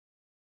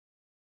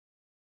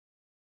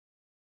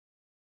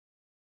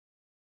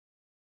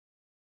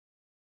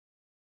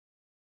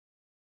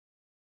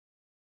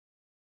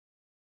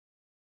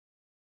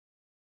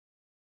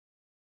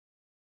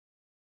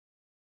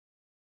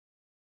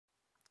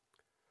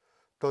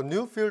The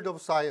new field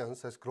of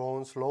science has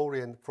grown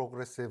slowly and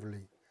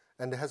progressively,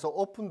 and has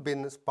often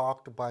been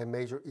sparked by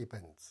major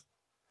events.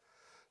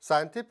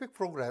 Scientific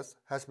progress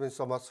has been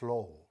somewhat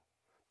slow,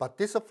 but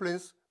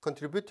disciplines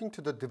contributing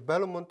to the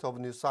development of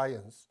new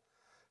science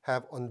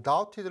have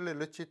undoubtedly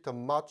reached a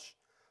much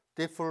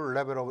deeper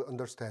level of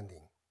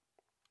understanding.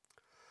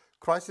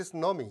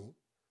 Crisisonomy,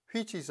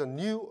 which is a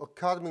new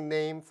academic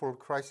name for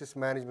crisis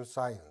management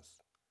science,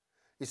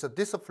 is a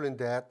discipline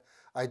that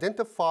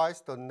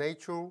identifies the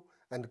nature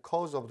and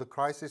cause of the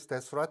crisis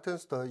that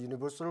threatens the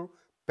universal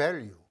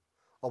value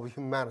of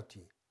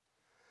humanity,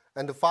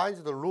 and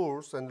defines the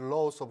rules and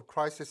laws of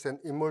crisis and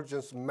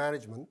emergency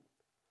management.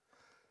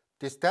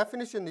 This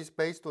definition is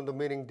based on the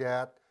meaning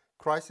that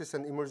crisis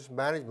and emergency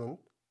management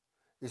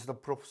is the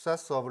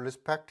process of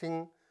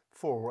respecting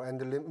for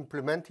and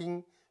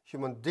implementing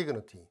human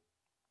dignity.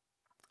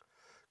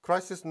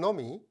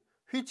 Crisisonomy,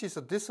 which is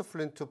a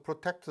discipline to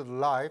protect the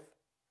life,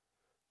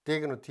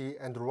 dignity,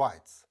 and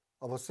rights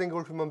of a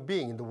single human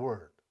being in the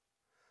world,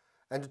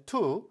 and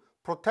to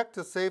protect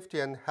the safety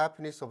and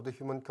happiness of the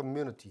human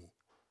community,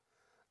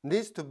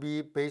 needs to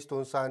be based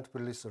on scientific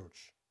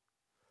research.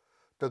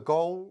 The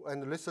goal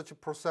and research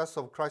process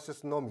of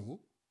crisisonomy,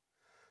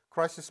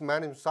 crisis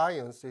management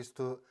science, is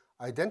to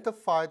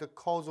identify the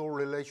causal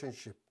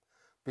relationship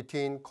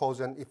between cause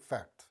and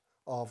effect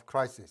of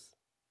crisis,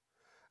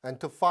 and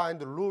to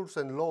find the rules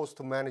and laws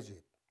to manage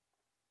it.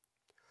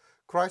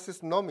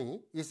 Crisisonomy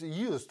is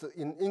used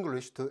in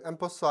English to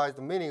emphasize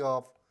the meaning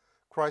of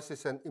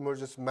crisis and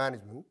emergency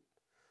management,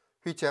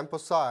 which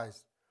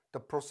emphasize the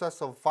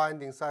process of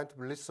finding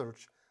scientific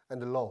research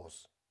and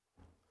laws.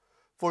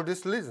 For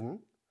this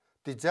reason,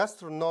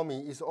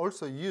 disastronomy is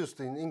also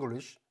used in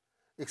English,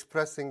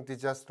 expressing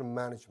disaster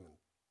management.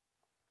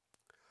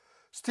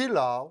 Still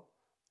now,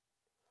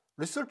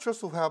 researchers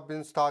who have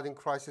been studying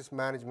crisis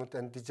management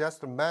and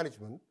disaster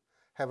management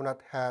have not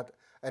had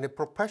any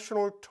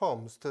professional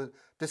terms to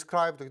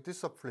describe the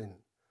discipline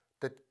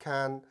that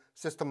can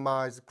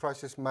systemize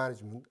crisis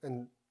management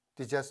and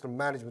disaster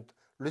management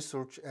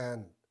research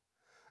and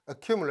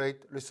accumulate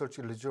research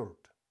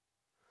results.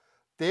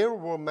 There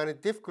were many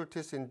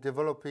difficulties in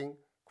developing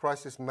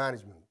crisis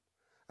management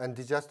and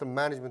disaster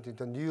management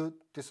into a new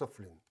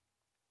discipline.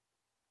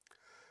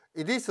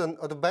 It is an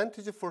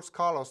advantage for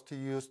scholars to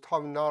use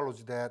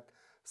terminology that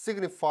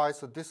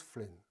signifies a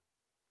discipline.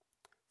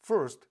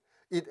 First,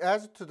 it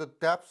adds to the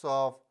depth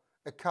of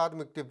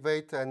academic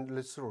debate and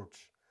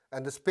research,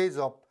 and speeds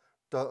up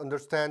the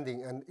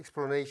understanding and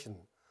explanation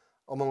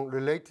among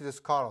related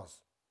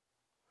scholars,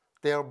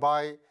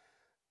 thereby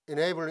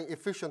enabling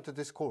efficient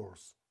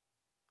discourse.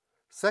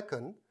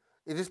 Second,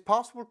 it is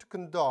possible to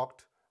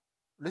conduct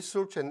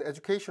research and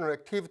educational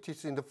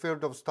activities in the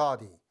field of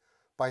study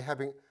by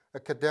having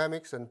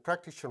academics and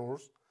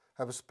practitioners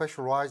have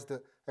specialized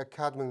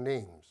academic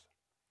names.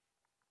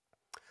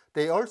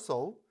 They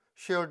also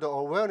share the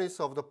awareness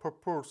of the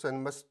purpose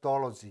and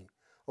methodology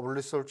of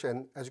research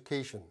and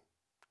education,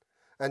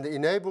 and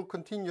enable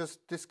continuous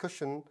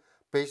discussion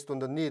based on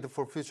the need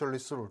for future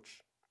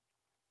research.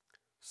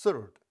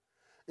 Third,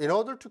 in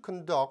order to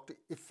conduct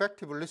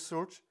effective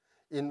research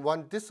in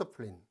one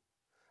discipline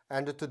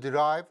and to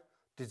derive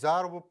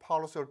desirable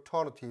policy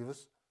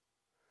alternatives,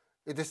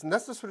 it is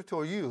necessary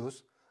to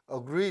use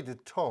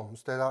agreed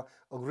terms that are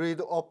agreed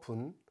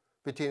upon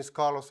between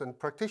scholars and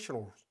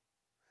practitioners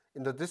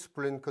in the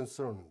discipline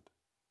concerned.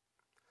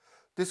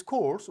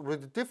 Discourse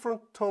with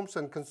different terms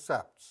and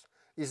concepts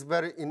is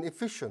very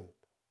inefficient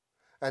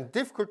and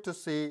difficult to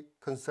see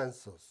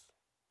consensus.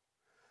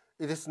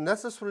 It is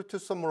necessary to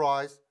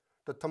summarize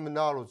the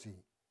terminology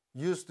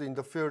used in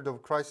the field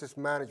of crisis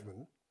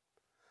management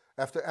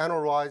after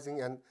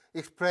analyzing and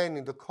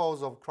explaining the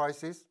cause of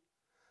crisis,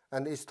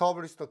 and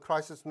establish the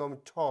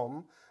crisisonomy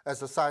term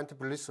as a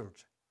scientific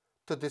research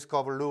to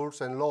discover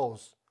rules and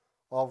laws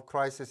of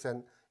crisis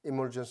and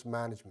emergency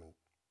management.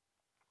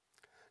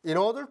 In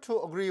order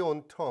to agree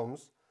on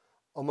terms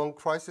among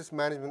crisis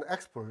management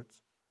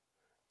experts,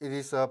 it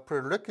is a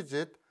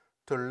prerequisite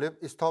to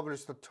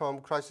establish the term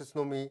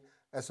crisisonomy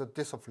as a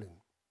discipline.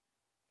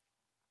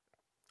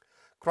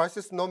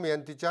 Crisisonomy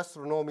and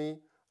disastronomy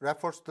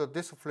refers to the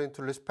discipline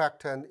to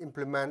respect and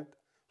implement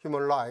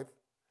human life,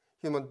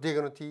 human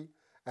dignity,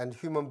 and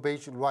human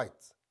basic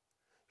rights,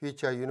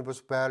 which are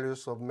universal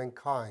values of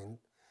mankind,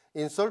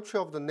 in search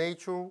of the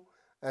nature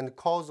and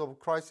cause of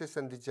crisis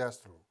and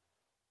disaster,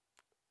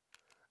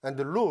 and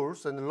the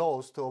rules and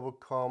laws to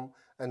overcome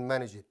and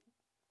manage it.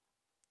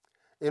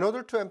 In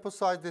order to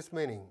emphasize this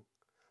meaning,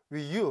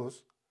 we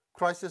use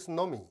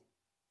crisisonomy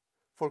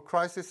for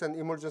crisis and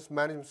emergency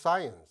management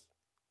science,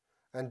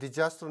 and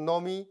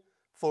disastronomy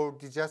for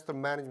disaster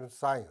management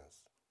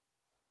science.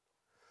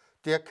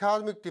 The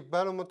academic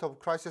development of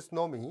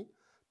crisisonomy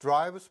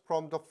derives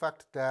from the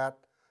fact that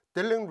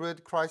dealing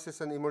with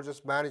crisis and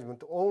emergency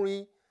management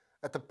only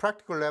at the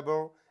practical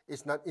level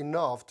is not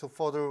enough to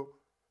further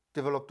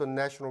develop the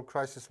national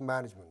crisis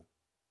management.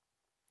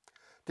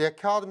 The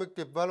academic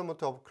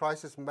development of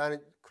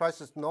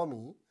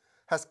crisisonomy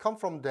has come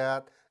from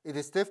that it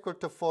is difficult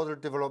to further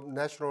develop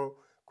national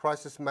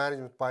crisis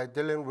management by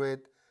dealing with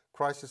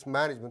crisis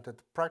management at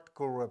the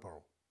practical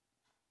level.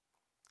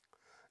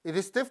 It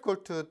is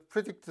difficult to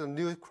predict the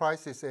new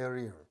crisis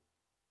area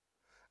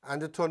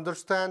and to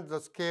understand the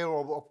scale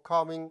of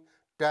upcoming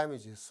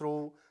damages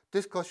through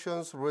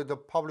discussions with the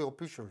public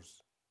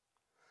officials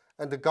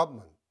and the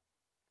government.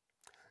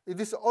 It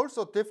is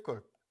also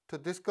difficult to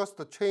discuss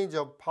the change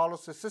of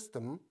policy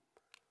system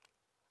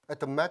at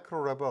the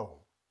macro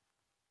level.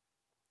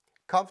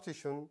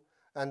 Competition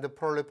and the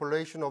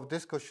proliferation of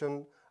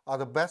discussion are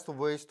the best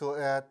ways to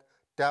add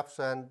depth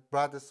and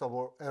breadth of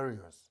our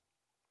areas.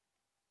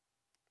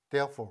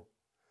 Therefore,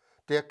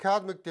 the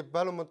academic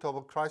development of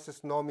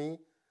Crisisonomy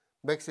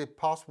makes it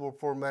possible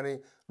for many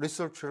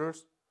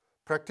researchers,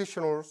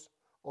 practitioners,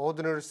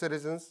 ordinary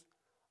citizens,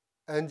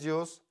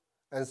 NGOs,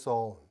 and so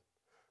on,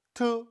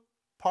 to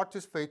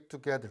participate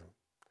together,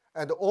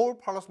 and all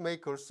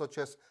policymakers such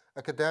as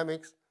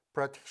academics,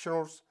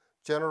 practitioners,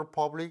 general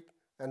public,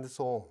 and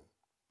so on.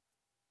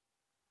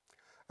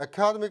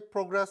 Academic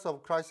progress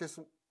of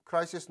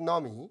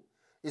Crisisonomy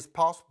is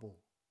possible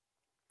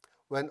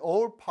when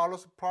all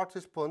policy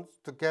participants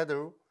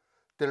together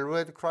deal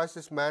with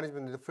crisis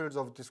management in the fields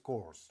of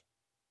discourse.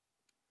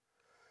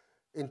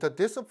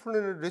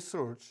 Interdisciplinary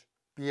research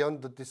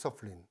beyond the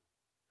discipline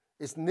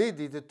is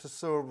needed to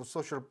solve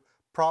social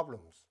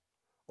problems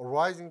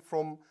arising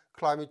from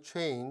climate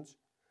change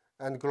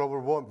and global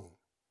warming,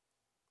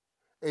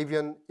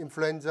 avian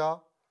influenza,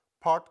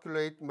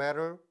 particulate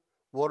matter,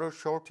 water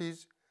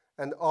shortage,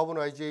 and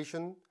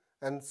urbanization,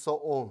 and so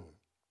on.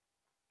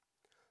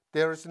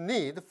 There is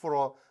need for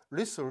a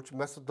research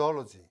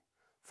methodology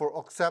for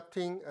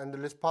accepting and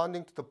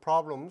responding to the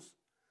problems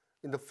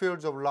in the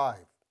fields of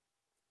life,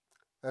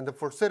 and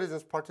for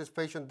citizens'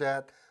 participation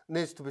that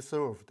needs to be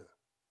served.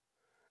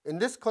 In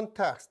this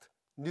context,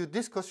 new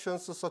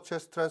discussions such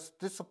as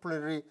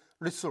transdisciplinary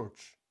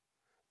research,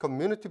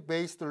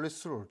 community-based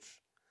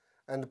research,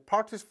 and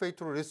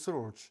participatory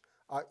research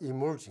are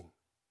emerging.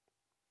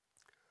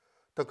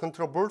 The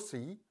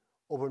controversy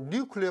over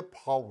nuclear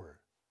power,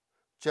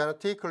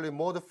 genetically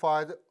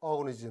modified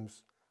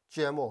organisms,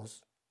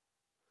 GMOs,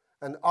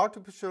 and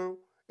artificial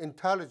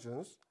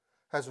intelligence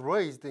has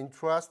raised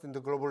interest in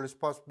the global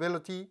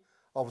responsibility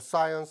of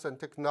science and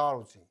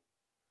technology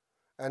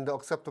and the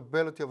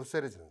acceptability of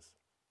citizens.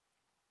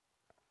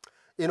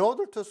 In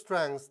order to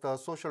strengthen the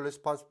social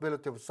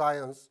responsibility of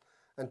science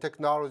and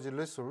technology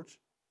research,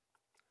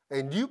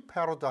 a new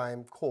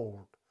paradigm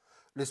called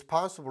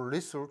responsible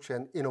research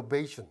and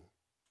innovation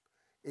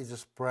is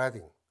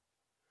spreading,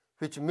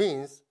 which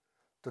means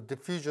the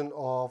diffusion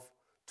of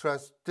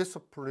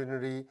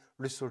transdisciplinary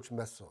research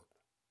method.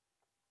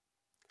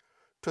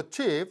 To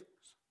achieve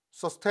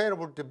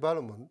sustainable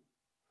development,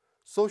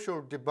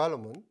 social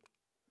development,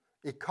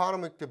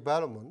 economic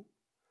development,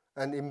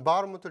 and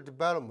environmental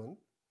development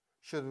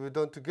should be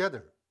done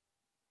together.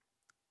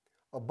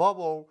 Above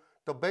all,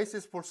 the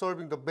basis for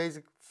solving the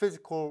basic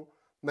physical,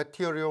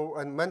 material,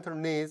 and mental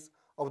needs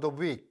of the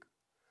weak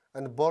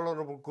and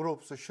vulnerable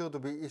groups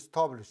should be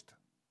established.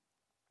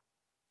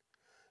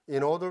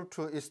 In order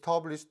to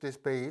establish this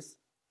base,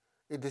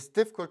 it is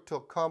difficult to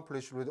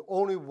accomplish with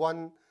only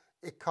one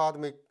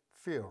academic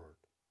field.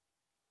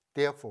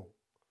 Therefore,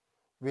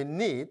 we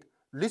need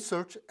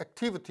research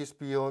activities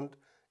beyond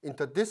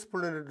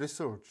interdisciplinary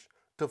research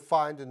to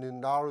find new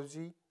knowledge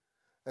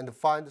and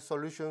find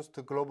solutions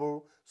to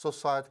global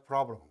society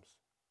problems.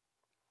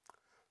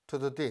 To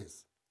do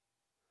this,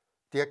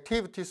 the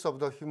activities of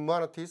the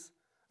humanities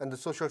and the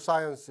social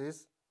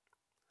sciences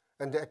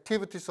and the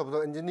activities of the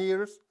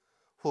engineers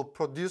who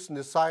produce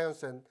new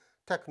science and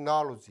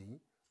technology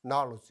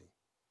knowledge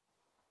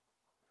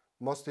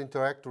must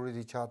interact with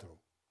each other.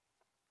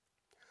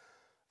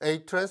 A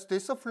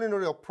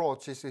transdisciplinary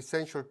approach is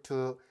essential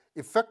to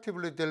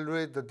effectively deal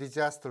with the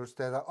disasters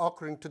that are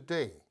occurring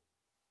today.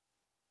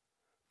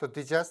 The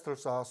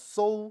disasters are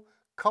so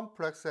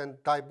complex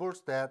and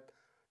diverse that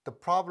the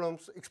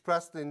problems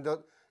expressed in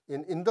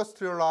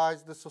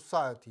industrialized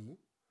society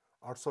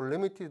are so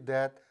limited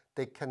that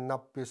they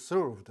cannot be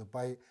solved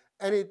by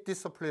any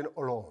discipline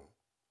alone.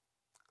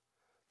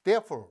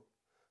 Therefore,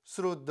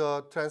 through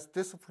the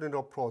transdisciplinary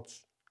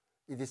approach,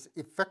 it is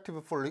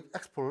effective for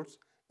experts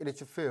in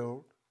each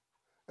field,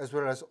 as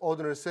well as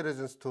ordinary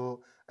citizens,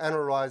 to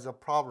analyze a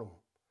problem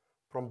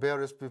from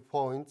various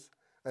viewpoints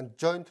and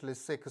jointly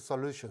seek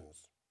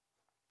solutions.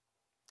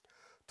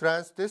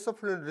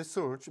 Transdisciplinary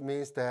research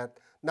means that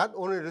not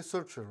only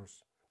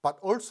researchers, but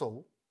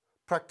also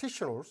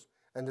practitioners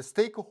and the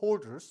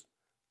stakeholders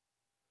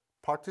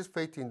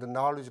participate in the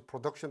knowledge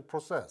production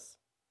process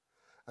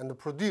and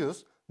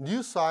produce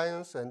new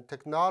science and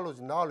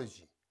technology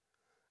knowledge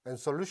and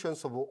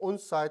solutions of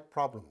on-site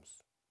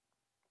problems.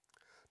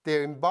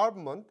 Their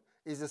involvement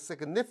is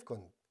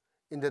significant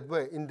in that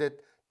way, in that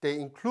they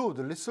include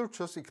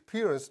researchers'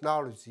 experience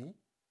knowledge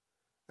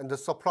and the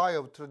supply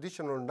of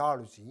traditional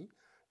knowledge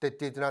that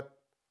they did not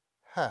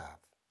have,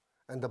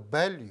 and the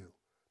value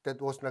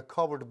that was not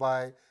covered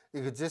by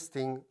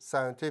existing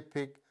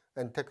scientific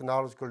and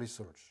technological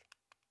research.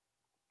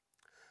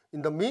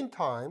 In the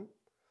meantime,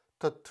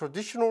 the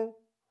traditional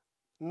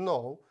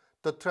No,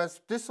 the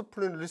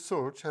transdisciplinary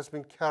research has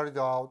been carried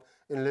out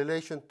in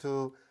relation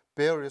to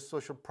various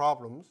social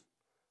problems,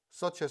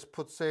 such as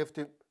food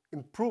safety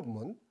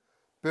improvement,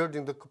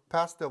 building the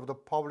capacity of the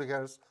public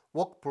health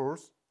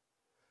workforce,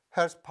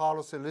 health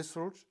policy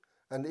research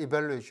and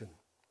evaluation,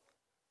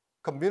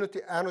 community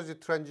energy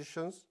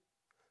transitions,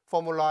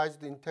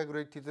 formalized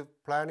integrated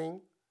planning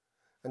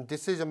and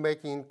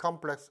decision-making in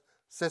complex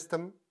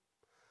systems,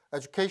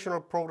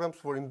 educational programs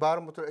for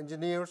environmental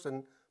engineers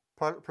and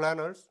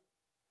planners,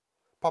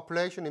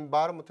 population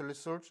environmental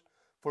research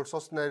for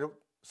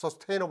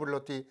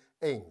sustainability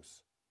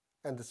aims,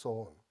 and so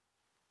on.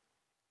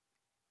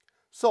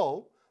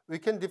 So, we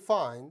can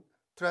define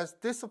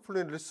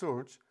transdisciplinary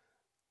research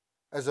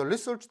as a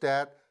research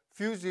that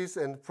fuses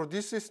and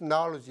produces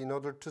knowledge in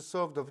order to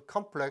solve the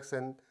complex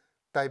and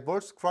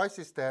diverse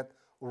crises that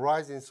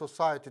arise in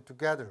society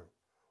together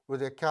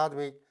with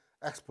academic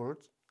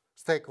experts,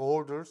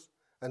 stakeholders,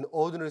 and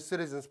ordinary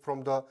citizens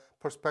from the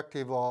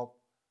perspective of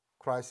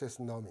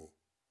crisisonomy.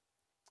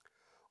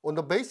 On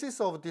the basis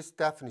of this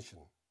definition,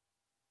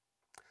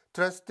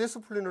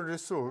 transdisciplinary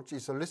research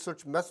is a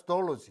research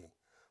methodology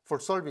for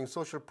solving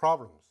social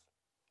problems.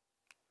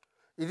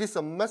 It is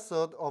a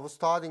method of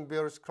studying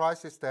various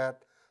crises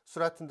that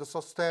threaten the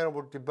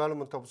sustainable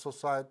development of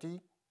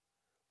society,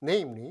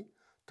 namely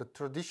the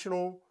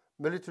traditional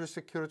military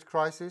security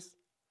crisis,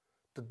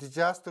 the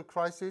disaster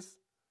crisis,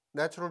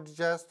 natural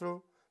disaster,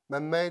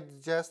 man-made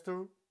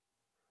disaster,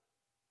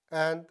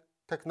 and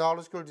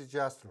technological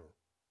disaster,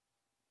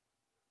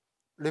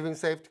 living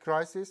safety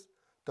crisis,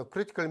 the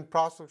critical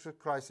infrastructure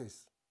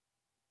crisis.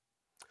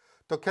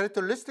 The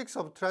characteristics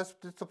of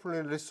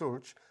transdisciplinary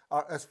research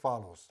are as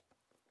follows.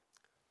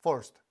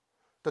 First,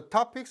 the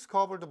topics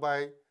covered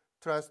by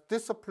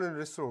transdisciplinary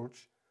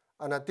research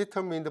are not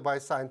determined by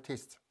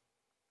scientists,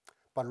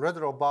 but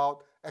rather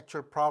about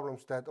actual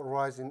problems that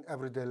arise in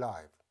everyday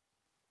life.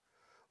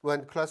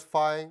 When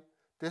classifying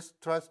this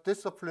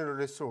transdisciplinary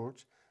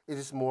research, it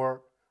is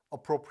more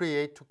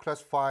appropriate to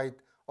classify it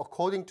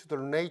according to the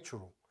nature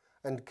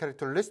and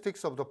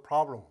characteristics of the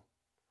problem,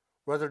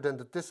 rather than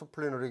the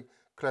disciplinary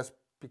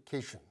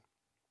classification.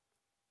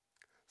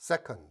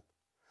 Second,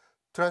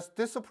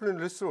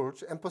 transdisciplinary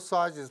research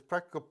emphasizes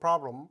practical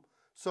problem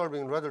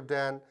solving rather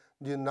than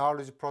new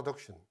knowledge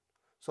production,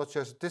 such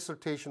as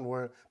dissertation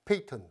or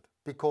patent,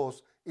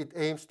 because it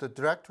aims to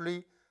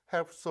directly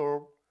help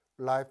solve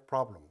life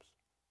problems.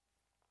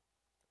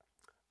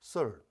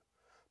 Third,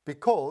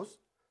 because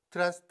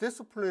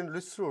transdisciplinary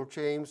research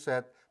aims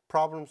at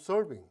problem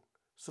solving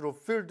through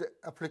field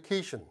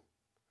application,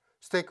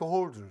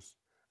 stakeholders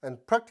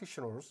and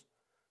practitioners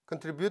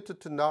contributed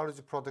to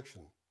knowledge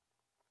production.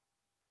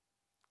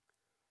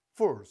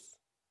 Fourth,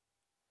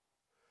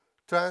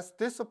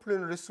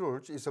 transdisciplinary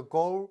research is a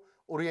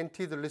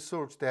goal-oriented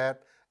research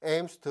that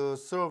aims to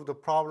solve the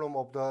problem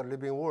of the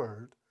living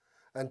world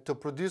and to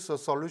produce a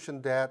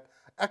solution that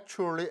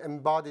actually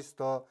embodies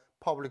the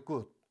public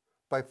good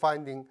by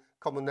finding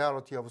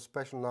commonality of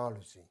special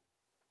knowledge.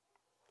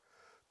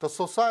 The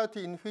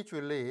society in which we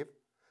live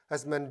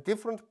has many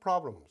different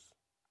problems.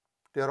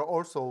 There are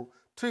also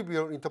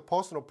trivial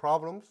interpersonal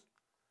problems,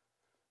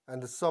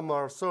 and some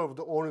are solved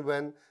only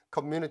when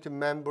community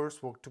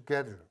members work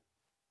together.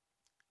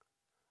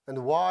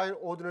 And while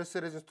ordinary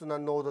citizens do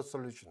not know the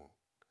solution,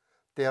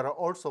 there are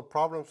also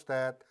problems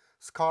that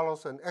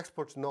scholars and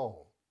experts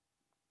know.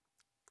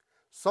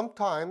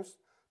 Sometimes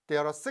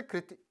there are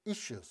secret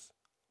issues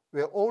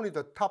where only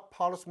the top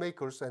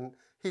policymakers and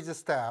his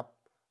staff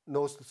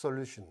knows the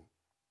solution.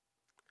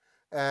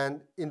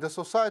 And in the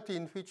society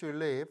in which we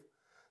live,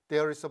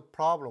 there is a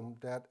problem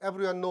that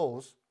everyone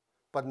knows,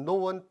 but no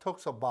one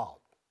talks about.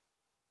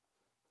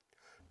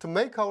 To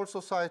make our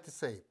society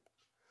safe,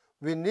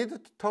 we need to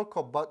talk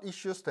about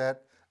issues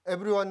that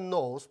everyone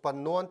knows, but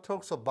no one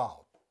talks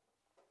about.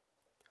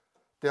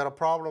 There are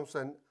problems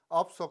and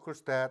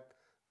obstacles that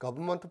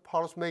government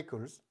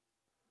policymakers,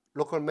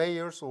 local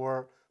mayors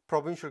or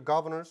provincial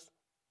governors,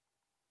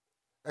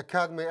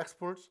 academic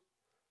experts,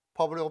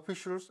 public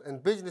officials,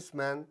 and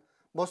businessmen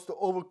must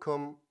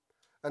overcome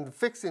and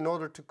fix in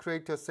order to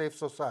create a safe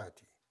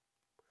society.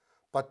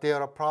 But there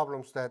are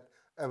problems that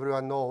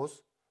everyone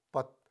knows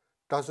but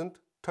doesn't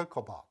talk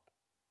about.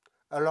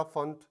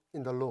 Elephant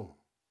in the room.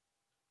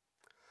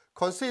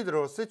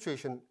 Consider a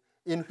situation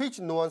in which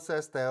no one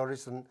says there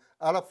is an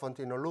elephant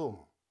in a room,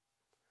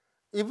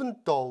 even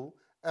though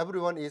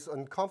everyone is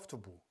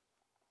uncomfortable.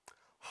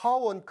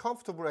 How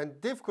uncomfortable and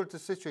difficult a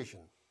situation.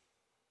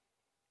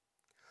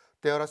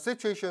 There are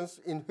situations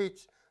in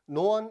which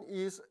no one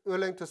is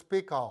willing to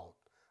speak out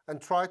and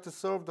try to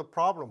solve the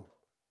problem,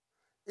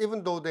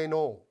 even though they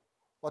know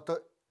what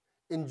the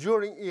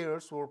enduring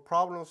ills or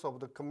problems of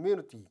the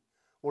community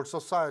or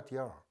society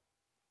are.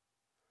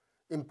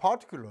 In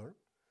particular,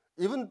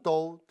 even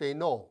though they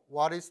know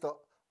what is the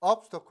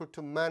obstacle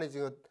to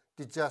managing a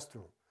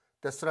disaster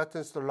that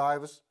threatens the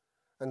lives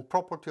and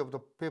property of the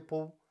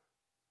people,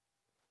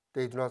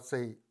 they do not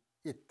say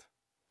it,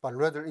 but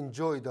rather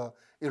enjoy the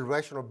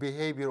irrational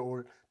behavior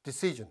or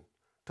decision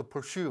to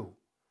pursue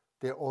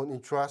their own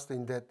interest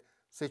in that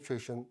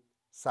situation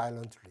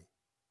silently.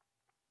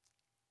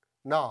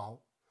 Now,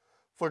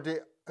 for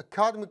the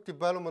academic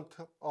development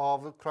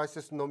of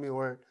crisisonomy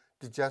or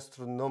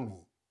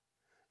disasteronomy,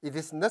 it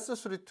is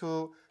necessary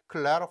to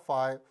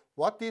clarify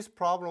what these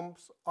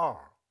problems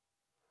are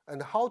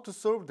and how to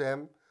solve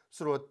them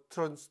through a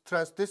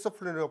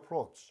transdisciplinary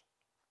approach.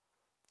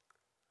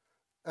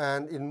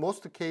 And in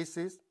most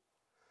cases,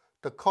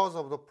 the cause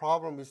of the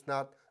problem is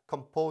not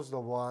composed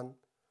of one,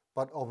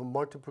 but of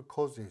multiple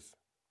causes.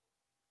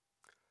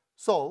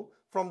 So,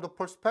 from the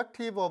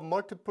perspective of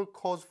multiple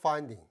cause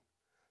finding,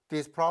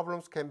 these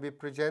problems can be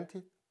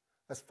presented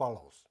as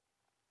follows.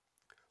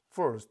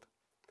 First,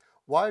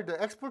 while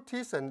the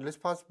expertise and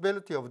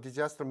responsibility of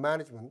disaster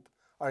management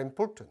are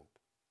important,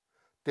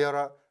 there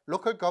are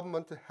local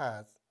government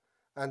heads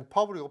and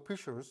public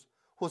officials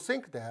who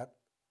think that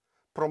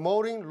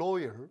promoting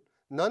loyal,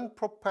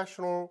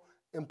 non-professional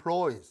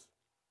employees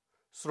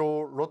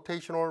through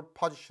rotational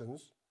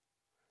positions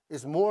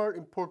is more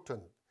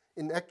important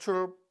in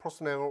actual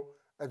personnel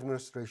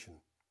administration.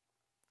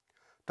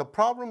 The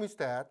problem is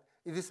that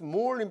it is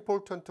more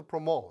important to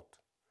promote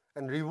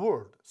and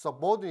reward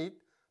subordinate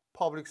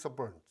public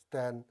servants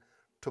than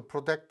to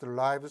protect the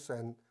lives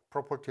and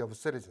property of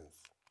citizens.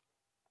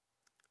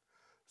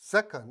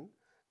 Second,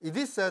 it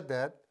is said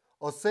that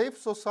a safe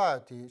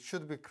society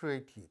should be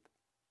created,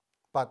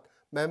 but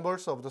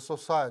members of the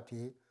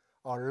society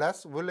are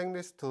less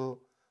willingness to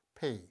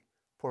pay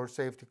for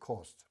safety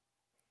costs.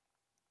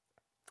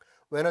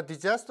 When a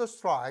disaster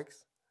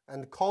strikes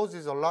and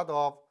causes a lot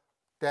of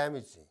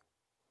damage,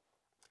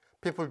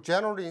 people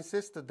generally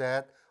insist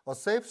that a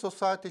safe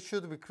society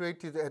should be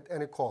created at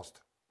any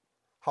cost.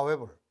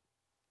 However,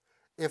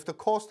 if the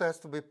cost has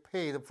to be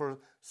paid for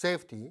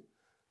safety,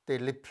 they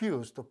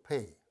refuse to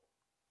pay.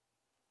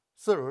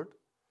 Third,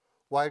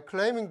 while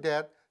claiming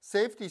that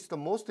safety is the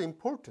most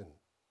important,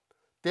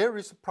 there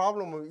is a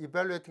problem of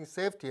evaluating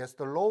safety as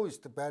the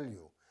lowest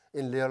value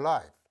in real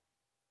life.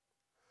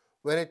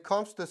 When it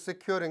comes to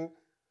securing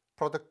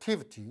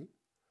productivity,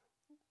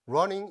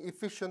 running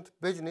efficient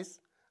business,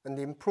 and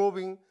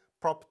improving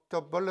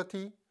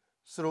profitability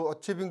through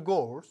achieving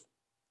goals,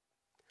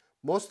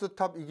 most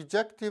top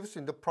executives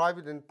in the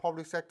private and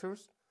public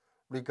sectors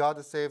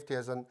regard safety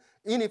as an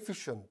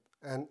inefficient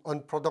and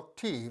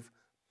unproductive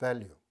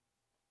value.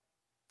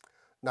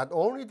 Not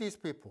only these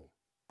people,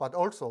 but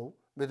also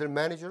middle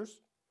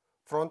managers,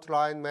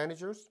 frontline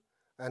managers,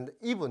 and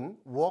even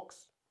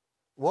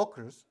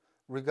workers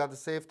regard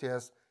safety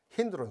as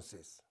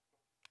hindrances.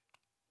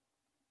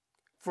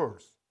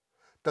 First,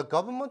 the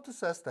government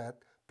says that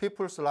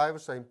people's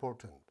lives are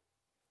important,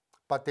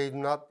 but they do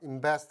not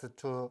invest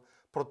to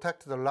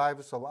protect the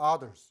lives of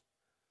others,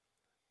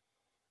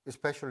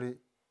 especially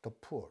the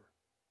poor.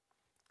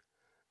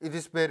 It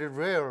is very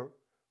rare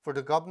for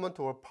the government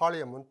or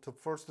parliament to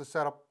first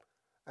set up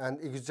an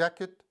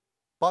executive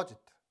budget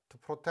to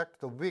protect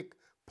the weak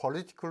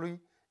politically,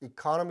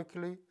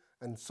 economically,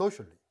 and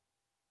socially.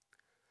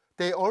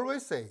 They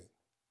always say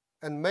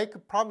and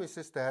make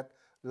promises that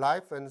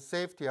life and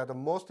safety are the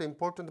most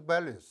important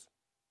values.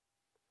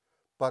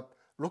 But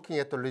looking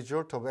at the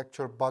result of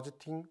actual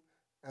budgeting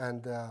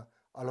and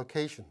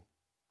allocation,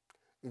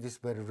 it is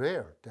very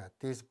rare that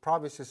these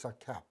promises are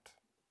kept.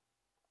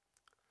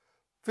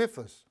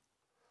 Fifth,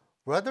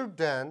 rather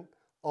than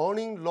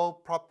earning low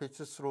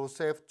profits through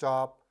safe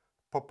job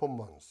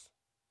performance,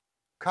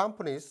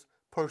 companies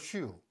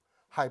pursue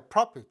high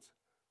profits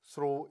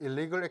through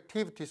illegal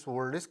activities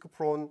or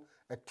risk-prone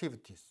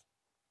activities.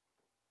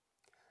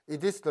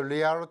 It is the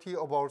reality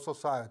of our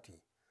society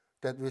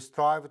that we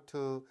strive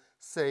to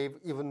save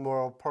even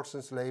more of a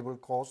person's labor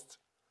costs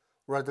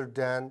rather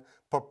than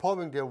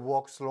performing their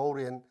work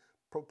slowly and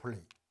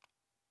properly.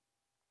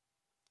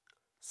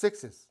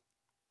 Sixth,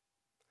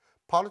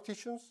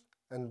 politicians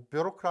and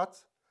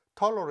bureaucrats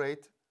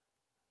tolerate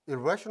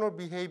irrational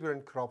behavior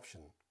and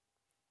corruption.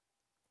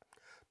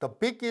 The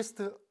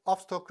biggest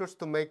obstacles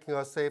to making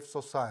a safe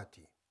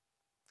society.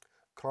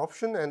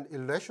 Corruption and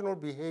irrational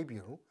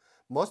behavior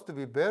must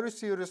be very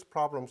serious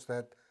problems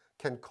that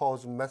can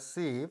cause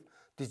massive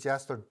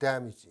disaster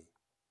damage.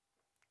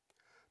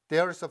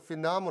 There is a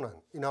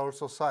phenomenon in our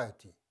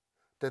society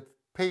that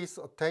pays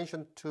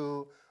attention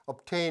to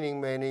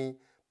obtaining many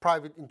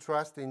private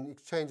interests in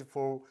exchange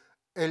for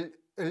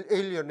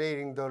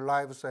alienating the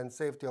lives and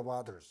safety of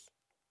others.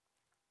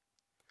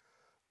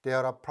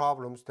 There are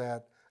problems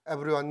that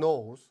everyone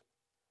knows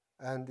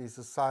and is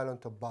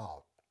silent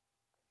about.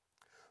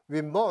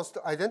 We must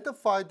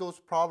identify those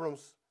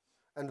problems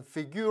and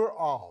figure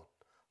out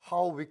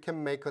how we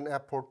can make an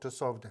effort to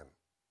solve them.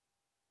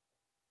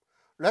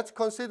 Let's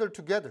consider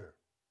together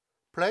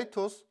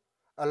Plato's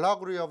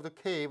allegory of the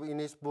cave in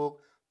his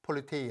book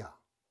Politeia,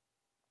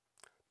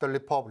 the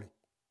Republic.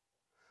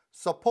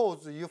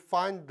 Suppose you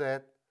find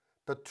that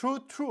the true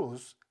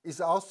truth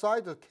is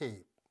outside the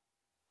cave.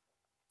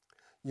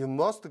 You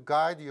must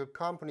guide your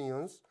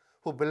companions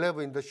who believe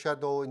in the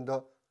shadow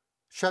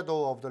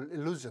of the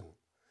illusion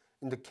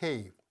in the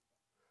cave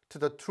to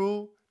the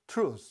true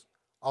truth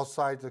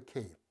outside the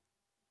cave.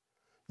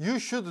 You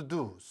should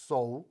do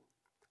so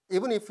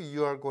even if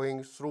you are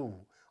going through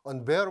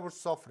unbearable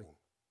suffering.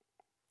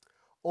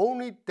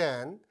 Only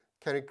then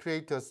can it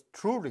create a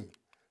truly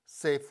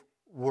safe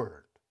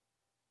world.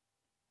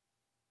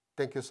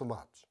 Thank you so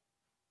much.